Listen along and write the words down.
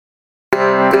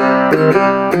What's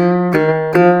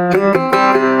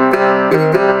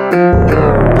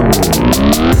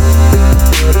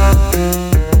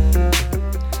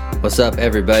up,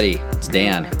 everybody? It's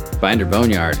Dan, Binder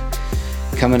Boneyard,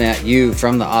 coming at you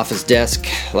from the office desk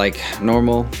like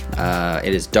normal.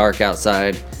 It is dark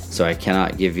outside, so I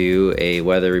cannot give you a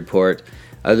weather report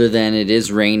other than it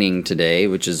is raining today,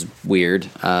 which is weird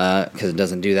because it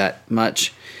doesn't do that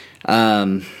much.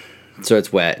 So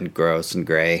it's wet and gross and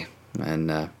gray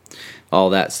and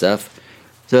all that stuff.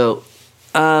 So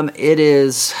it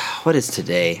is, what is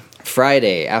today?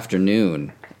 Friday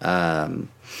afternoon.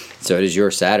 So it is your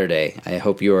Saturday. I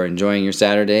hope you are enjoying your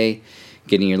Saturday,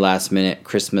 getting your last minute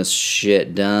Christmas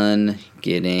shit done,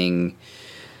 getting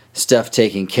stuff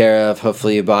taken care of.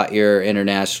 Hopefully you bought your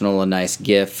international a nice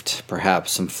gift,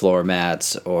 perhaps some floor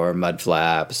mats or mud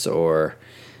flaps, or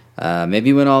maybe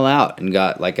you went all out and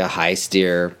got like a high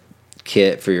steer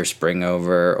kit for your spring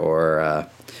over, or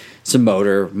some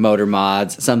motor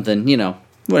mods, something,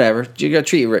 whatever. You gotta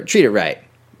treat it right.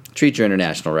 Treat your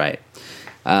international right.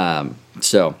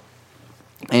 So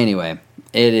anyway,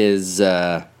 it is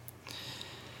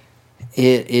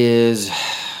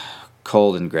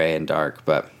cold and gray and dark,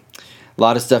 but a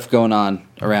lot of stuff going on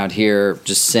around here.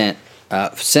 Just sent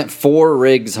 4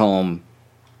 rigs home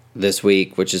this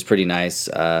week, which is pretty nice.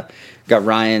 Got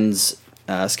Ryan's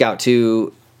Scout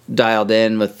 2 dialed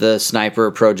in with the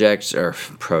sniper project.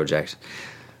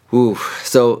 Ooh,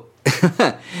 so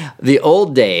the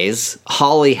old days,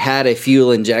 Holly had a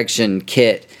fuel injection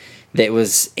kit that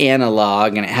was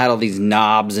analog, and it had all these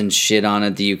knobs and shit on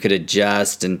it that you could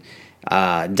adjust and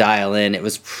dial in. It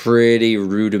was pretty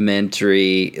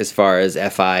rudimentary as far as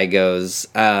FI goes,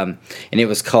 and it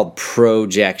was called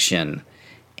projection,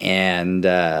 and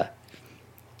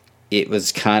it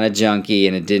was kind of junky,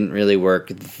 and it didn't really work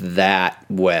that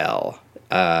well.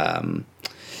 The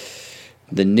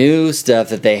new stuff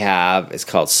that they have is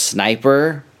called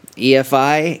Sniper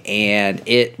EFI, and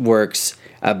it works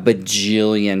a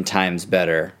bajillion times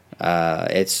better.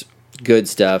 It's good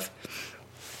stuff.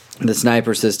 The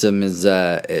Sniper system is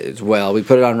we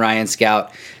put it on Ryan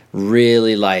Scout.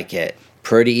 Really like it.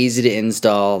 Pretty easy to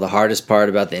install. The hardest part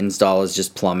about the install is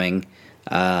just plumbing.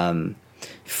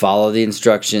 Follow the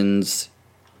instructions.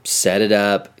 Set it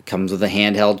up. It comes with a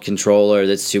handheld controller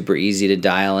that's super easy to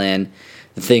dial in.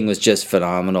 The thing was just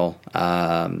phenomenal.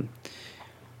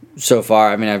 So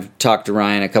far, I've talked to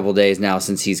Ryan a couple days now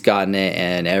since he's gotten it,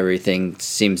 and everything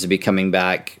seems to be coming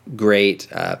back great.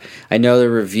 I know the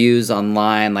reviews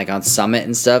online, like on Summit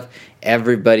and stuff,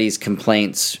 everybody's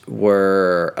complaints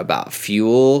were about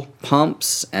fuel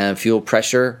pumps and fuel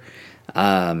pressure.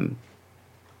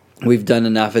 We've done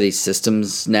enough of these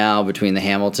systems now between the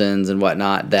Hamiltons and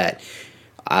whatnot that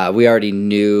we already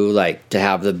knew to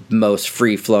have the most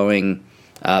free-flowing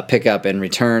pickup and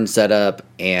return setup,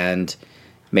 and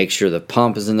make sure the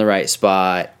pump is in the right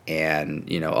spot, and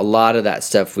a lot of that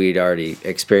stuff we'd already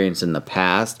experienced in the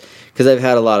past, because I've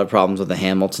had a lot of problems with the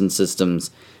Hamilton systems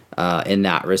in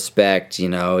that respect.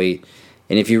 And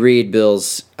if you read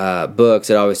Bill's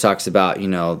books, it always talks about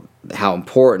how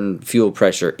important fuel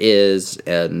pressure is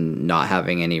and not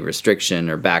having any restriction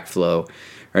or backflow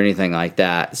or anything like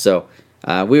that. So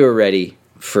we were ready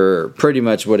for pretty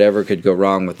much whatever could go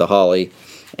wrong with the Holly,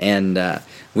 and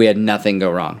we had nothing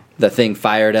go wrong. The thing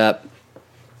fired up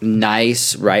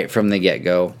nice right from the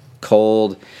get-go.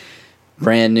 Cold,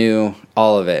 brand new,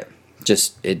 all of it.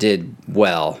 It did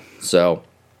well. So,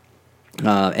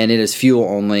 and it is fuel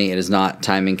only. It is not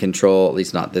timing control, at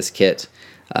least not this kit.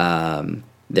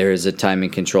 There is a timing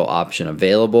control option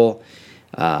available,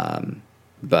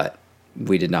 but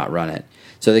we did not run it.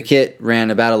 So the kit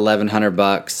ran about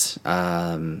 $1,100,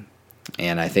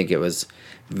 and I think it was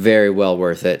very well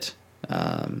worth it.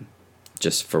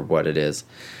 Just for what it is.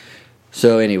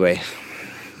 So anyway,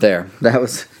 that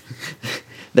was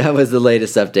the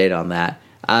latest update on that.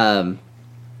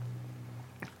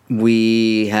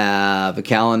 We have a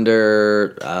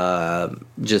calendar,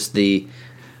 just the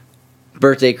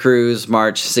birthday cruise,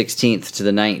 March 16th to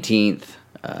the 19th,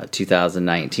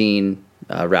 2019,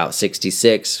 Route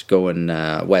 66, going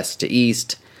west to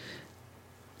east.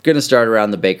 Going to start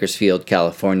around the Bakersfield,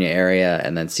 California area,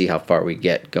 and then see how far we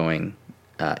get going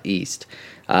east.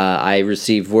 I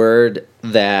received word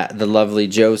that the lovely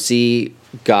Josie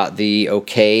got the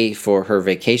okay for her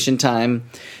vacation time,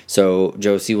 so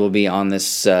Josie will be on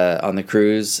this on the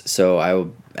cruise. So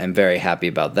I'm very happy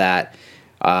about that.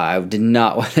 I did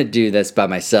not want to do this by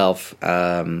myself.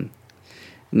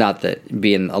 Not that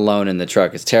being alone in the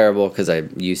truck is terrible, because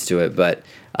I'm used to it, but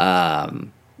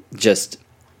just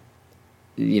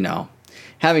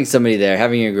having somebody there,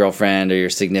 having your girlfriend or your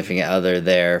significant other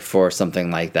there for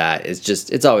something like that is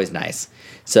just, it's always nice.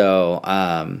 So,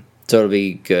 so it'll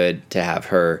be good to have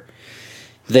her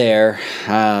there.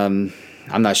 I'm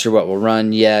not sure what we'll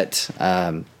run yet,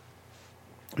 but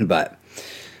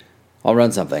I'll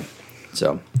run something.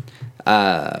 So,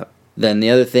 then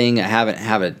the other thing,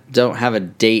 don't have a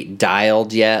date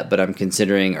dialed yet, but I'm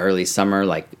considering early summer,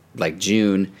 like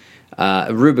June, a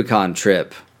Rubicon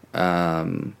trip,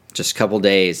 just a couple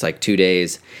days, like 2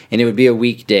 days, and it would be a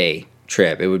weekday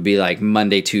trip. It would be like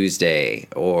Monday, Tuesday,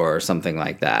 or something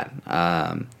like that,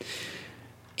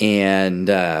 and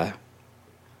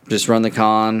just run the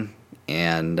con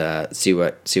and see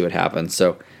what happens.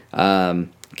 So.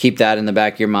 Keep that in the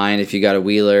back of your mind if you got a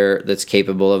wheeler that's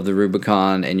capable of the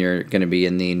Rubicon and you're going to be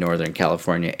in the Northern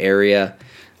California area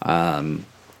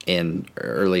in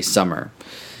early summer.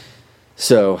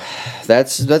 So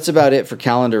that's about it for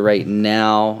calendar right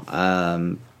now.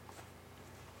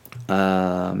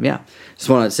 Yeah, just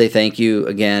want to say thank you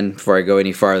again before I go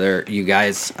any farther. You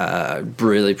guys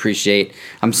really appreciate.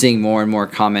 I'm seeing more and more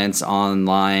comments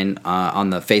online on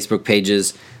the Facebook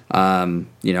pages.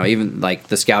 Even like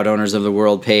the Scout Owners of the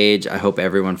World page, I hope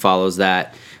everyone follows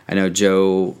that. I know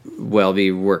Joe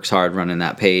Welby works hard running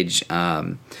that page.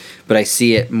 But I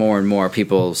see it more and more.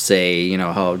 People say,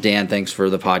 oh, Dan, thanks for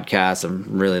the podcast.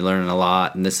 I'm really learning a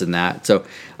lot and this and that. So,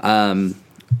 I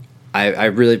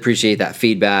really appreciate that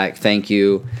feedback. Thank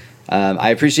you.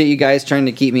 I appreciate you guys trying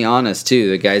to keep me honest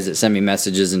too. The guys that send me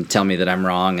messages and tell me that I'm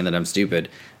wrong and that I'm stupid.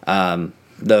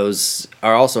 Those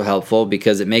are also helpful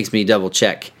because it makes me double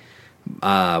check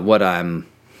what I'm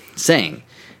saying,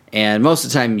 and most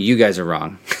of the time you guys are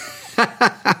wrong.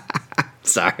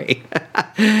 Sorry.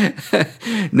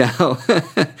 No.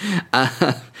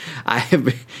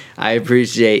 I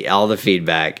appreciate all the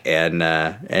feedback, and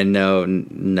no,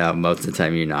 most of the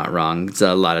time you're not wrong.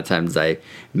 So a lot of times I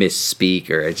misspeak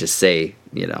or I just say,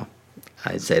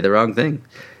 I say the wrong thing.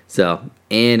 So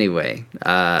anyway,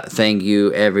 thank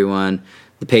you everyone.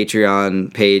 The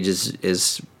Patreon page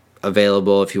is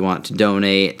available if you want to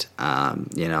donate,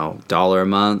 $1 a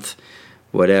month,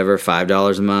 whatever,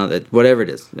 $5 a month, whatever it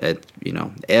is.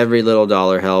 Every little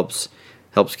dollar helps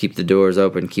keep the doors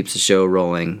open, keeps the show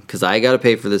rolling, because I got to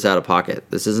pay for this out of pocket.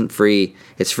 This isn't free.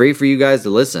 It's free for you guys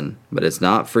to listen, but it's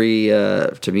not free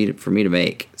for me to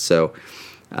make. So,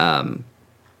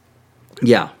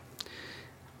 yeah,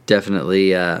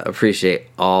 definitely appreciate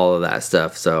all of that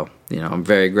stuff. So, I'm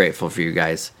very grateful for you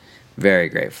guys. Very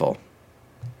grateful.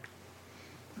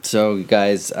 So,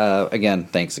 guys, again,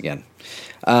 thanks again.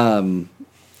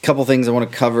 Couple things I want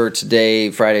to cover today.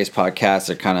 Friday's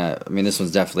podcasts are this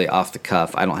one's definitely off the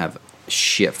cuff. I don't have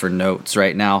shit for notes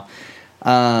right now.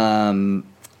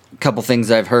 Couple things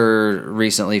I've heard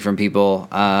recently from people.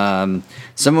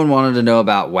 Someone wanted to know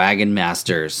about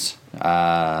Wagonmasters.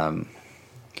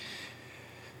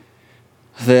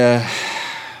 The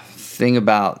thing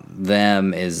about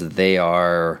them is they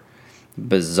are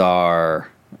bizarre.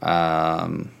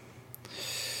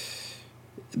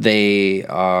 They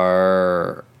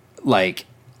are like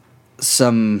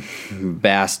some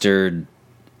bastard.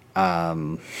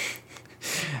 I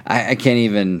can't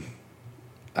even.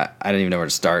 I don't even know where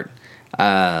to start.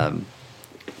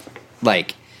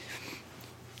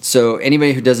 So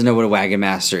anybody who doesn't know what a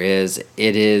Wagonmaster is,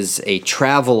 it is a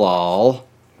travel-all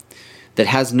that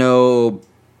has no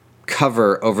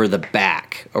cover over the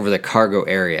back, over the cargo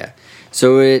area.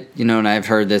 So and I've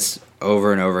heard this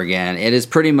over and over again. It is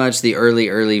pretty much the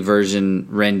early version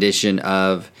rendition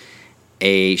of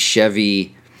a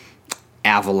Chevy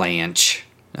Avalanche,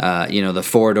 the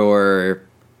 4-door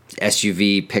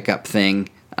SUV pickup thing.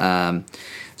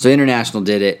 So International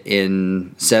did it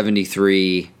in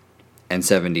 73 and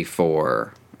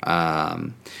 74.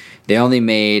 They only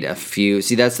made a few.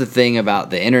 See, that's the thing about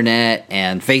the internet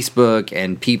and Facebook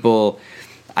and people.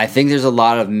 I think there's a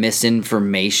lot of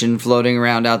misinformation floating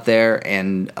around out there,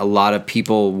 and a lot of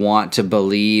people want to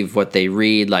believe what they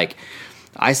read. Like,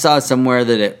 I saw somewhere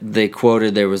that they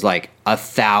quoted there was like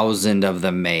 1,000 of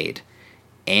them made,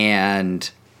 and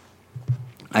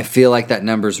I feel like that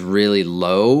number's really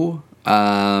low,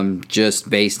 just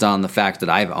based on the fact that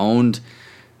I've owned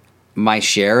my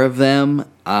share of them,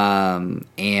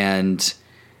 and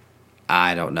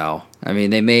I don't know. I mean,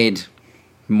 they made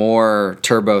more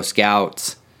Turbo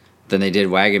Scouts than they did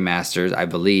Wagonmasters, I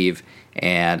believe,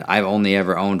 and I've only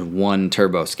ever owned one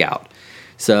Turbo Scout.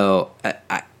 So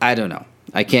I don't know.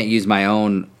 I can't use my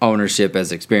own ownership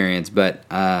as experience, but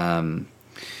yeah,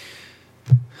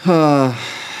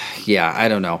 I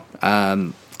don't know.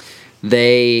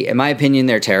 They, in my opinion,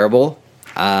 they're terrible.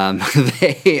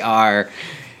 They are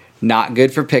Not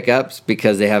good for pickups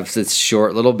because they have this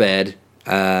short little bed.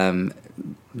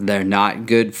 They're not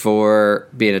good for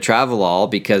being a travel-all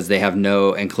because they have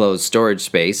no enclosed storage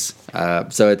space.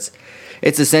 So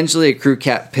it's essentially a crew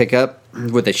cab pickup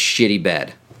with a shitty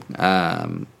bed.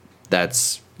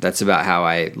 That's about how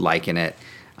I liken it.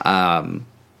 At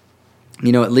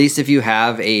least if you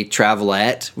have a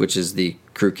travelette, which is the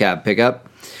crew cab pickup,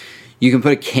 you can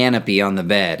put a canopy on the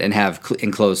bed and have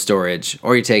enclosed storage,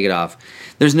 or you take it off.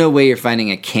 There's no way you're finding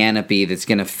a canopy that's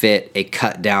going to fit a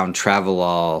cut-down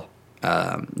travel-all.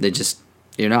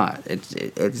 You're not.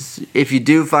 It's if you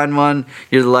do find one,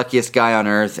 you're the luckiest guy on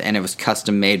earth, and it was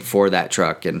custom made for that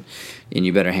truck, and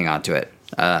you better hang on to it.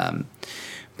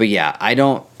 But yeah,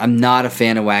 I'm not a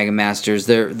fan of Wagonmasters.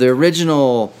 The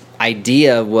original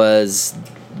idea was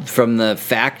from the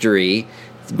factory.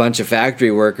 A bunch of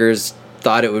factory workers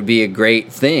thought it would be a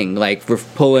great thing. Like, we're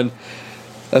pulling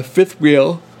a fifth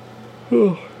wheel.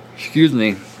 Oh, excuse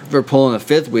me. We're pulling a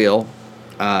fifth wheel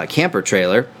camper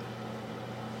trailer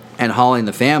and hauling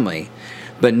the family,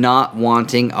 but not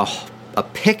wanting a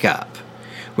pickup,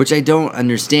 which I don't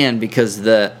understand because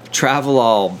the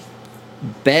travel-all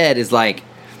bed is like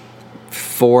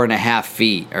 4.5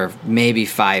 feet or maybe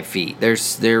 5 feet.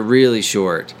 They're really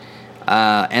short,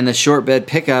 and the short bed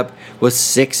pickup was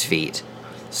 6 feet.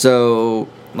 So,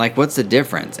 like, what's the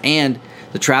difference? And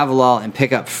the travel-all and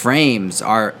pickup frames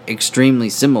are extremely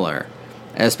similar,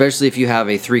 especially if you have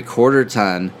a 3/4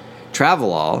 ton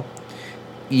travel-all.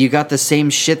 You got the same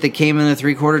shit that came in the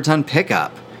 3/4 ton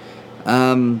pickup.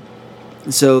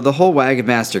 So the whole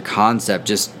Wagonmaster concept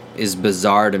just is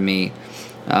bizarre to me.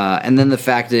 And then the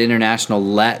fact that International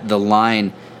let the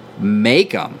line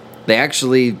make them. They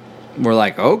actually were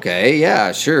like, okay,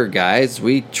 yeah, sure, guys,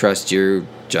 we trust your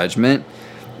judgment.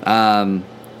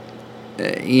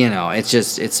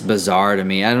 It's bizarre to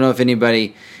me. I don't know if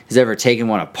anybody has ever taken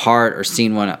one apart or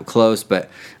seen one up close, but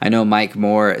I know Mike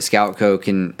Moore at Scoutco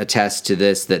can attest to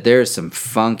this, that there's some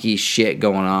funky shit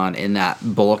going on in that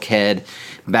bulkhead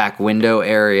back window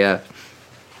area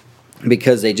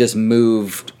because they just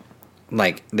moved,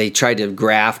 like, they tried to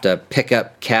graft a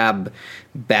pickup cab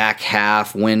back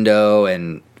half window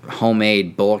and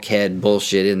homemade bulkhead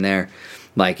bullshit in there.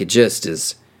 Like, it just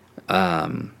is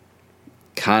kind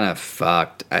of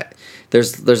fucked.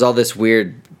 There's all this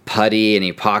weird putty and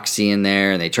epoxy in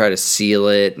there, and they try to seal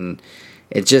it, and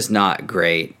it's just not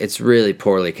great. It's really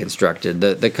poorly constructed.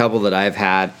 The couple that I've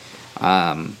had,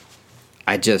 I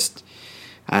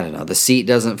don't know. The seat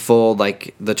doesn't fold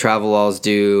like the travel-alls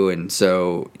do, and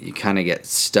so you kind of get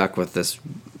stuck with this.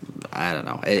 I don't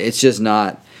know. It's just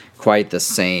not quite the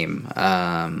same.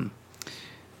 Now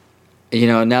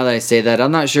that I say that,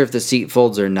 I'm not sure if the seat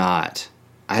folds or not.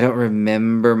 I don't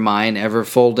remember mine ever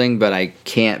folding, but I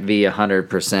can't be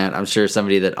 100%. I'm sure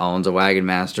somebody that owns a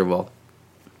Wagonmaster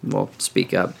will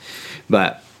speak up.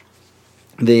 But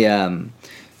the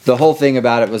whole thing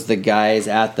about it was the guys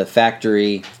at the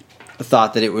factory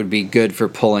thought that it would be good for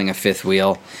pulling a fifth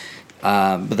wheel.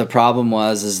 But the problem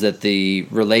is that the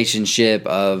relationship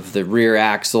of the rear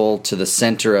axle to the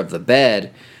center of the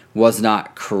bed was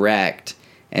not correct.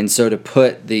 And so to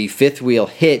put the fifth wheel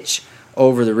hitch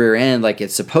over the rear end like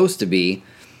it's supposed to be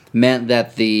meant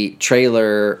that the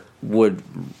trailer would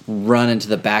run into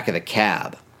the back of the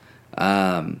cab.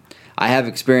 I have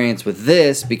experience with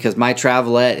this because my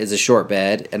travelette is a short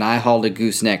bed, and I hauled a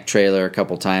gooseneck trailer a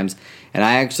couple times, and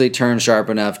I actually turned sharp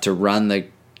enough to run the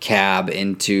cab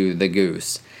into the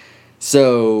goose.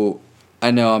 So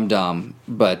I know I'm dumb,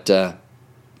 but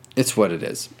it's what it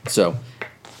is. So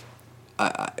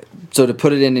to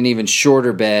put it in an even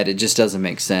shorter bed, it just doesn't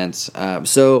make sense.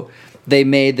 So they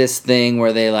made this thing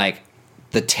where they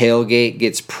the tailgate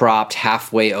gets propped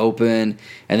halfway open,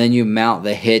 and then you mount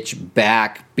the hitch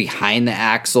back behind the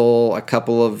axle a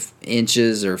couple of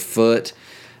inches or foot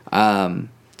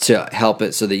to help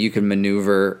it so that you can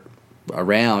maneuver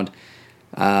around.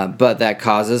 But that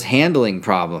causes handling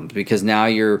problems because now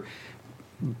you're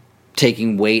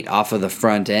taking weight off of the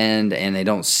front end, and they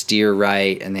don't steer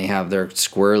right, and they're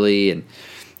squirrely, and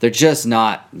they're just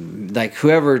not they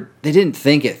didn't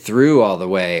think it through all the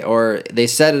way, or they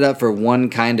set it up for one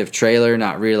kind of trailer,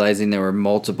 not realizing there were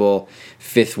multiple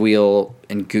fifth wheel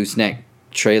and gooseneck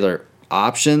trailer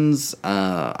options.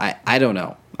 I don't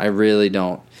know. I really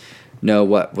don't know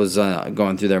what was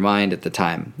going through their mind at the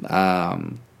time.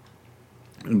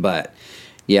 But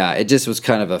yeah, it just was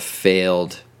kind of a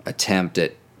failed attempt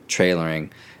at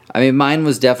trailering. I mean, mine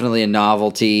was definitely a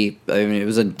novelty. I mean, it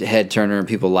was a head turner and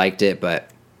people liked it, but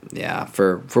yeah,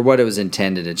 for what it was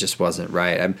intended, it just wasn't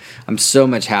right. I'm so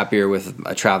much happier with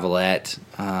a travelette,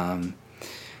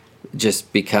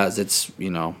 just because it's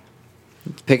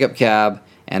pickup cab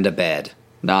and a bed,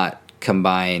 not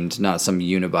combined, not some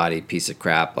unibody piece of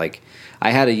crap. Like,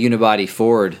 I had a unibody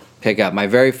Ford pickup, my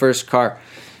very first car.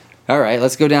 All right,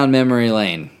 let's go down memory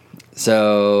lane.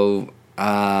 So,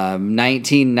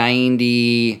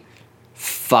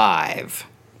 1995.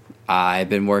 I've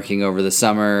been working over the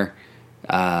summer.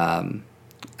 I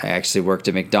actually worked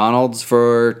at McDonald's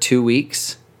for 2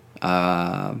 weeks.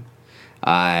 I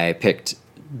picked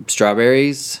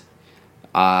strawberries.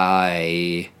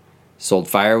 I sold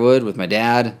firewood with my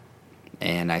dad.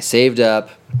 And I saved up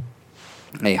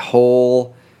a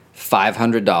whole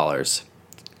 $500.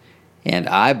 And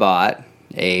I bought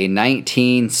a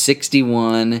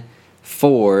 1961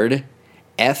 Ford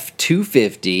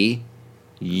F-250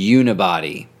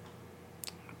 unibody.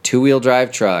 Two-wheel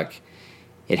drive truck.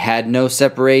 It had no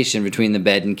separation between the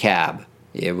bed and cab.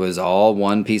 It was all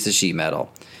one piece of sheet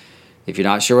metal. If you're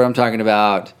not sure what I'm talking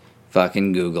about,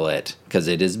 fucking Google it, because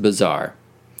it is bizarre.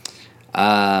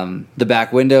 The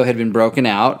back window had been broken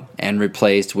out and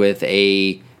replaced with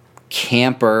a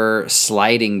camper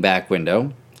sliding back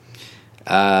window.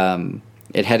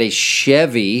 It had a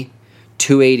Chevy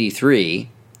 283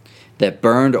 that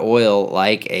burned oil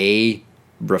like a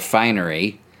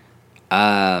refinery.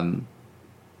 It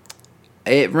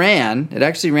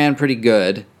actually ran pretty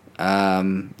good.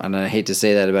 And I hate to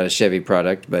say that about a Chevy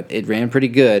product, but it ran pretty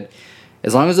good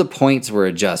as long as the points were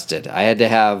adjusted. I had to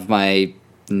have my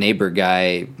neighbor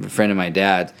guy, a friend of my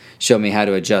dad, show me how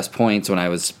to adjust points when I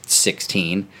was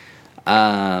 16,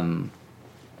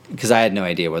 because I had no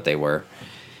idea what they were.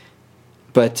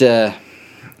 But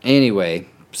anyway,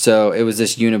 so it was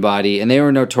this unibody, and they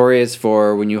were notorious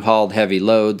for when you hauled heavy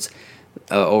loads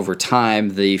over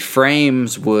time, the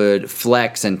frames would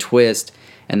flex and twist,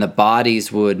 and the bodies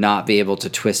would not be able to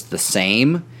twist the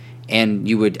same, and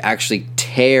you would actually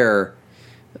tear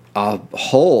a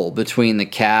hole between the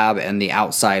cab and the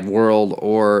outside world,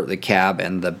 or the cab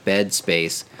and the bed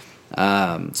space.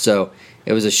 So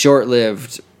it was a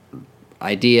short-lived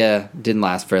idea, didn't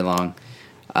last very long.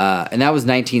 And that was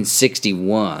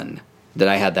 1961 that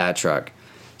I had that truck.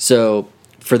 So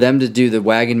for them to do the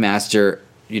Wagonmaster,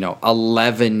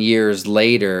 11 years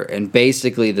later, and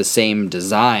basically the same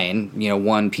design,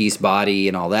 one-piece body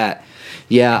and all that.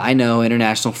 Yeah, I know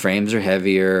international frames are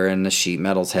heavier and the sheet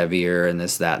metal's heavier and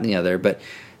this, that, and the other, but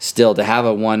still, to have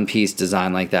a one-piece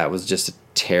design like that was just a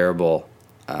terrible,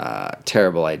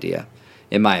 terrible idea,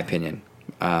 in my opinion.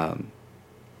 And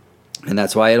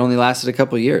that's why it only lasted a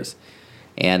couple years.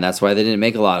 And that's why they didn't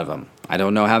make a lot of them. I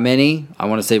don't know how many. I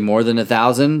want to say more than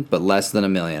 1,000, but less than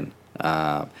 1,000,000.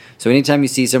 So anytime you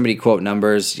see somebody quote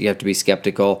numbers, you have to be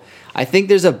skeptical. I think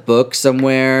there's a book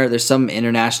somewhere. There's some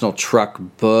international truck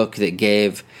book that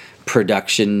gave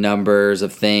production numbers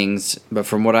of things. But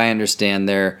from what I understand,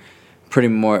 they're pretty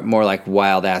more like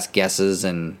wild ass guesses,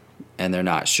 and they're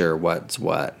not sure what's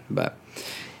what. But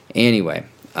anyway,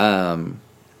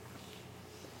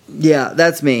 yeah,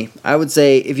 that's me. I would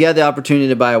say if you had the opportunity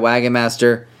to buy a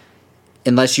Wagonmaster,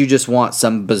 unless you just want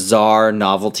some bizarre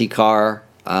novelty car,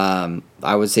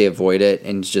 I would say avoid it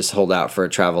and just hold out for a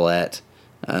Travelette,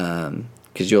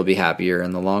 because you'll be happier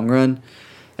in the long run.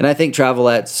 And I think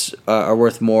Travelettes are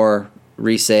worth more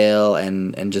resale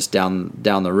and just down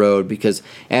the road, because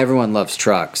everyone loves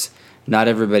trucks. Not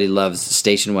everybody loves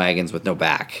station wagons with no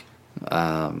back.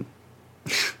 So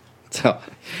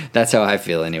that's how I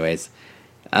feel anyways.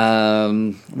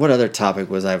 What other topic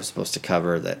was I supposed to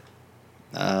cover that...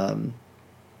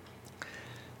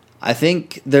 I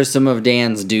think there's some of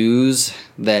Dan's dues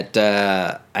that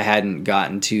I hadn't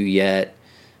gotten to yet.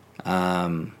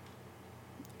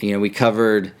 We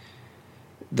covered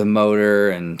the motor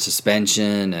and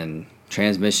suspension and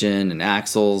transmission and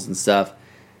axles and stuff.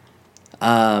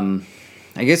 I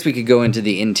guess we could go into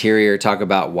the interior, talk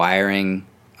about wiring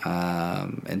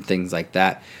and things like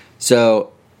that.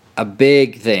 So a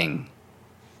big thing,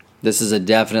 this is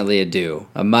definitely a do,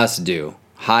 a must do.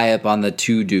 High up on the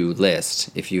to-do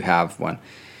list, if you have one,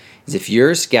 is if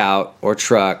your Scout or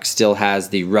truck still has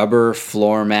the rubber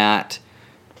floor mat,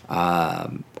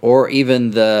 or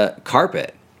even the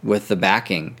carpet with the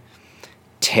backing,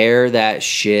 tear that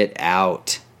shit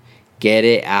out. Get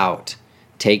it out.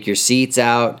 Take your seats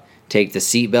out. Take the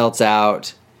seat belts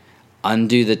out.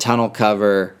 Undo the tunnel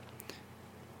cover.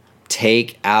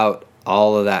 Take out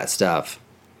all of that stuff.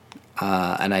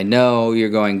 And I know you're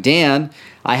going, Dan,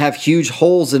 I have huge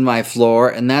holes in my floor,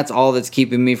 and that's all that's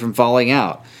keeping me from falling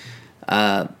out.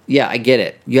 Yeah, I get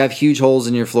it. You have huge holes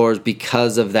in your floors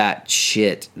because of that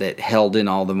shit that held in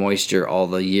all the moisture all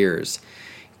the years.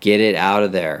 Get it out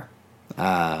of there.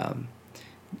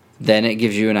 Then it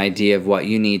gives you an idea of what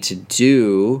you need to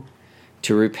do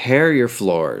to repair your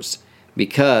floors.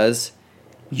 because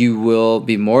you will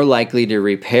be more likely to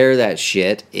repair that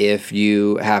shit if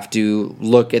you have to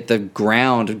look at the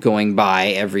ground going by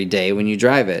every day when you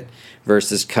drive it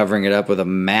versus covering it up with a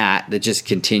mat that just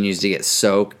continues to get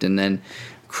soaked and then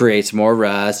creates more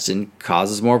rust and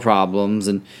causes more problems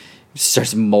and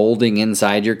starts molding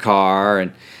inside your car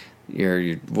and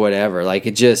your whatever. Like,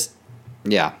 it just,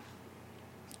 yeah.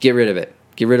 Get rid of it.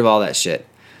 Get rid of all that shit.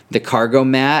 The cargo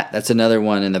mat, that's another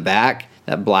one in the back,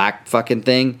 that black fucking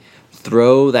thing.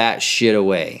 Throw that shit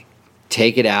away.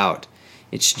 Take it out.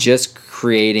 It's just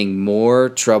creating more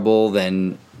trouble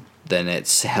than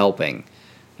it's helping.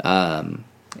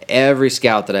 Every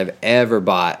Scout that I've ever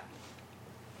bought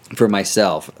for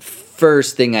myself,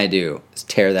 first thing I do is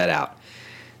tear that out.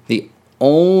 The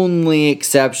only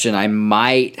exception I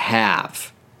might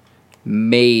have,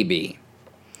 maybe,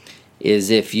 is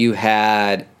if you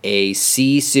had a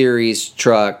C-Series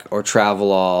truck or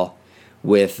Travelall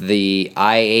with the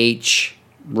IH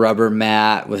rubber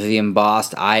mat, with the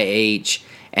embossed IH,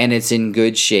 and it's in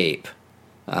good shape.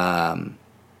 That's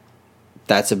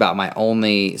about my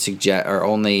only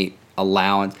only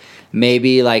allowance.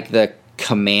 Maybe like the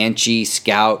Comanche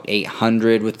Scout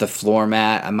 800 with the floor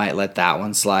mat. I might let that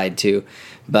one slide too.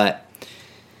 But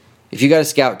if you got a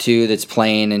Scout 2 that's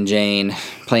plain Jane,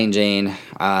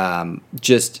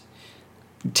 just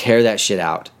tear that shit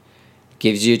out.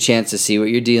 Gives you a chance to see what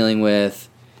you're dealing with.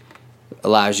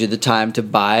 Allows you the time to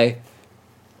buy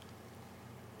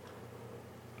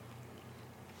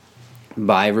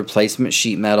replacement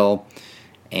sheet metal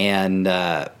and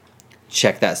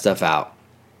check that stuff out.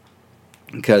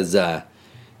 Because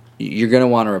you're going to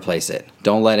want to replace it.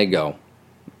 Don't let it go.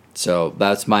 So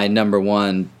that's my number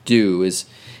one do, is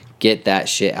get that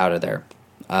shit out of there.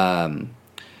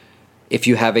 If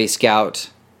you have a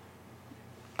Scout,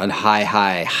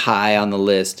 high on the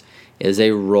list is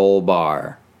a roll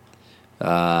bar.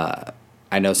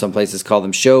 I know some places call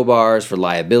them show bars for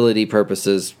liability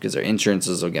purposes because their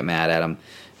insurances will get mad at them.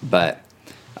 But,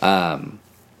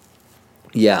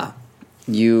 yeah,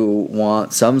 you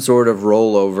want some sort of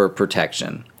rollover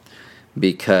protection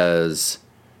because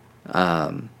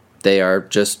they're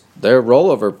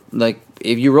rollover. Like,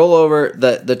 if you roll over,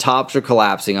 the tops are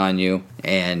collapsing on you,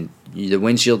 and the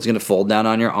windshield's going to fold down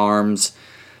on your arms,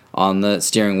 on the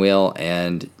steering wheel,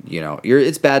 and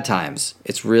it's bad times.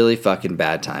 It's really fucking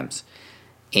bad times.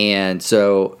 And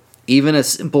so even a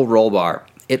simple roll bar,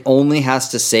 it only has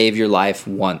to save your life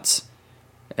once.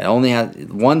 It only has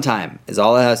one time is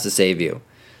all it has to save you.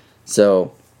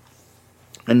 So,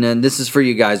 and then this is for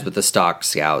you guys with the stock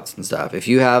Scouts and stuff. If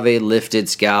you have a lifted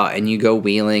Scout and you go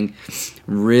wheeling,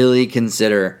 really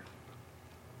consider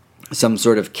some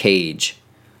sort of cage.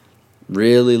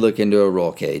 Really look into a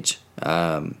roll cage.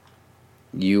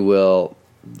 You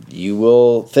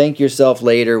will thank yourself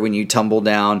later when you tumble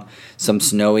down some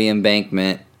snowy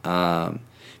embankment.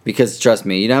 Because trust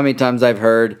me, you know how many times I've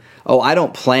heard, "Oh, I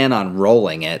don't plan on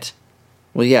rolling it."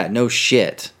 Well, yeah, no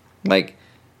shit. Like,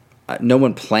 no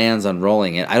one plans on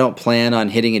rolling it. I don't plan on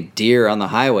hitting a deer on the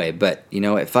highway, but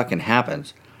it fucking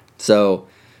happens. So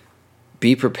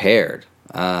be prepared.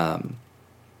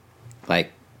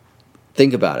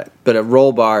 Think about it. But a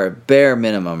roll bar, a bare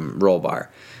minimum roll bar.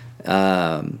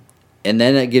 And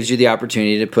then it gives you the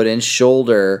opportunity to put in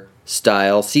shoulder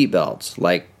style seatbelts,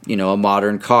 like, a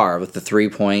modern car with the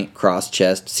 3-point cross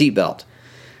chest seatbelt.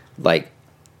 Like,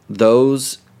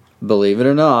 those, believe it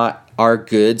or not, are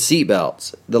good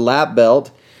seatbelts. The lap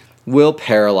belt will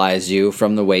paralyze you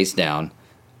from the waist down.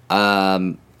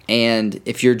 And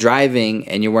if you're driving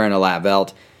and you're wearing a lap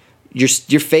belt,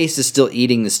 your face is still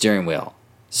eating the steering wheel.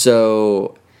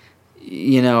 So,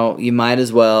 you might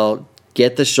as well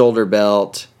get the shoulder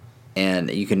belt, and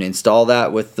you can install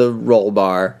that with the roll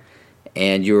bar,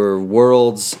 and your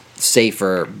world's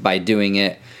safer by doing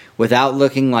it without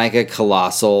looking like a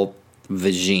colossal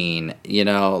vagine.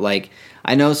 Like,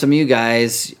 I know some of you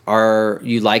guys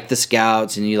you like the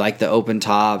Scouts and you like the open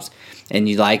tops and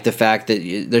you like the fact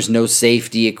that there's no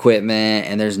safety equipment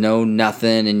and there's no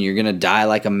nothing and you're going to die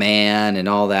like a man and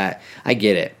all that. I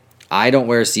get it. I don't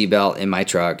wear a seatbelt in my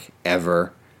truck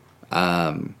ever.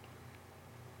 I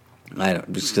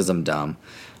don't, just because I'm dumb.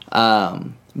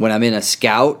 When I'm in a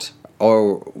Scout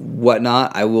or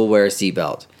whatnot, I will wear a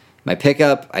seatbelt. My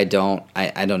pickup, I don't.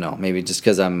 I don't know. Maybe just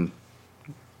because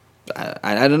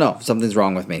I don't know. Something's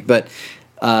wrong with me. But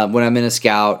when I'm in a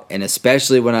Scout, and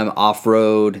especially when I'm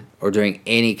off-road or doing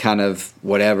any kind of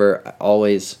whatever, I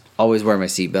always wear my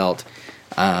seatbelt.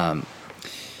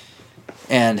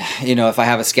 And, if I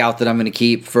have a Scout that I'm going to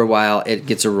keep for a while, it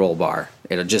gets a roll bar.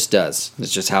 It just does.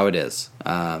 It's just how it is.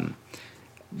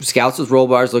 Scouts with roll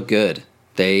bars look good.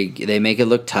 they make it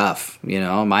look tough.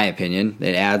 In my opinion,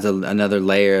 it adds another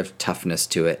layer of toughness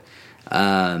to it.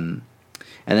 And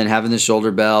then having the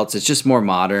shoulder belts, it's just more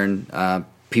modern.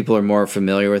 People are more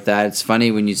familiar with that. It's funny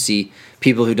when you see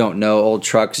people who don't know old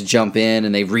trucks jump in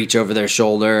and they reach over their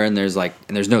shoulder and there's no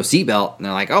seatbelt, and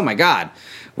they're like, oh my God,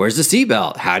 where's the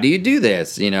seatbelt? How do you do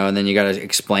this? And then you got to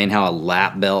explain how a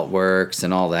lap belt works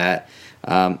and all that,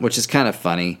 which is kind of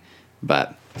funny.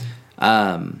 But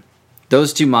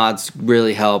those two mods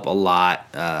really help a lot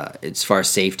as far as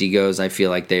safety goes. I feel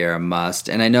like they are a must.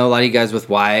 And I know a lot of you guys with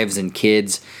wives and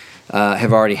kids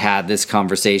have already had this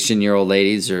conversation. Your old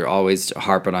ladies are always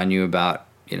harping on you about,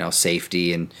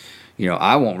 safety and,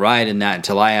 I won't ride in that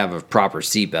until I have a proper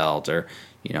seatbelt, or,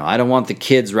 I don't want the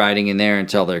kids riding in there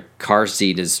until their car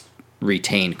seat is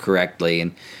retained correctly.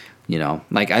 And,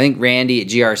 I think Randy at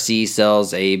GRC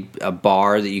sells a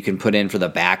bar that you can put in for the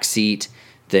back seat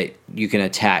that you can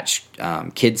attach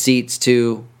kid seats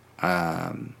to,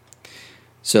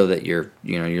 so that your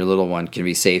little one can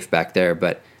be safe back there.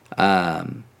 But,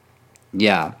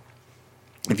 yeah,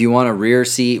 if you want a rear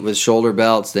seat with shoulder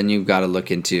belts, then you've got to look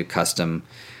into custom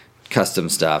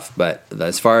stuff. But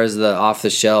as far as the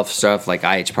off-the-shelf stuff like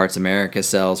IH Parts America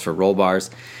sells for roll bars,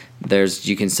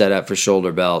 you can set up for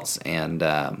shoulder belts, and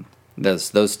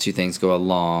those two things go a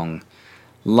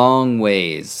long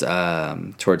ways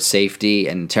towards safety.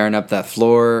 And tearing up that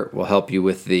floor will help you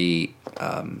with the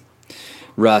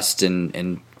rust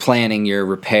and planning your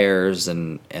repairs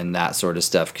and that sort of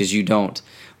stuff, because you don't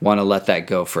want to let that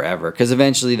go forever, because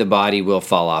eventually the body will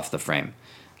fall off the frame,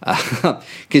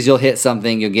 because you'll hit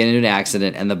something, you'll get into an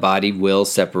accident, and the body will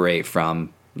separate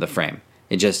from the frame.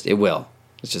 It will.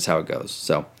 It's just how it goes.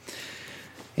 So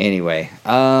anyway,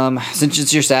 since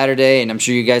it's your Saturday and I'm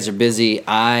sure you guys are busy,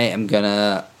 I am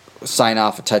gonna sign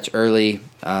off a touch early.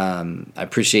 I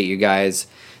appreciate you guys.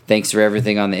 Thanks for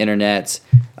everything on the internet.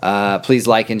 Please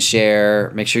like and share.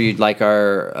 Make sure you like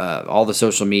our all the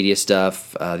social media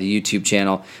stuff, the YouTube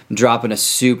channel. I'm dropping a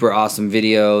super awesome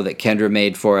video that Kendra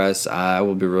made for us. I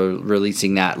will be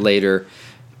releasing that later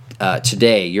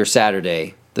today, your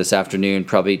Saturday, this afternoon.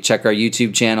 Probably check our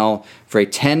YouTube channel for a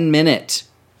 10 minutes.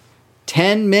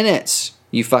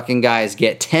 You fucking guys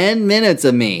get 10 minutes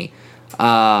of me.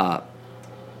 And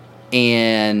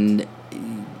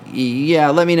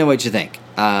yeah, let me know what you think.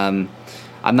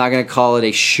 I'm not going to call it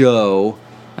a show.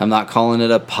 I'm not calling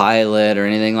it a pilot or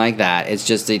anything like that. It's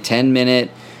just a 10-minute,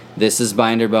 this is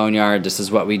Binder Boneyard, this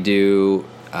is what we do,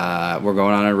 we're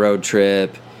going on a road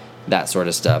trip, that sort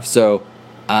of stuff. So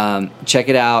check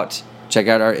it out.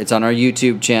 It's on our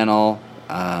YouTube channel,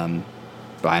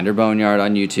 Binder Boneyard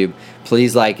on YouTube.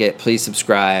 Please like it. Please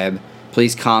subscribe.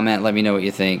 Please comment. Let me know what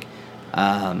you think.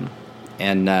 And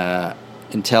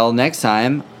until next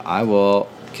time, I will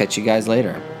catch you guys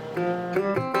later.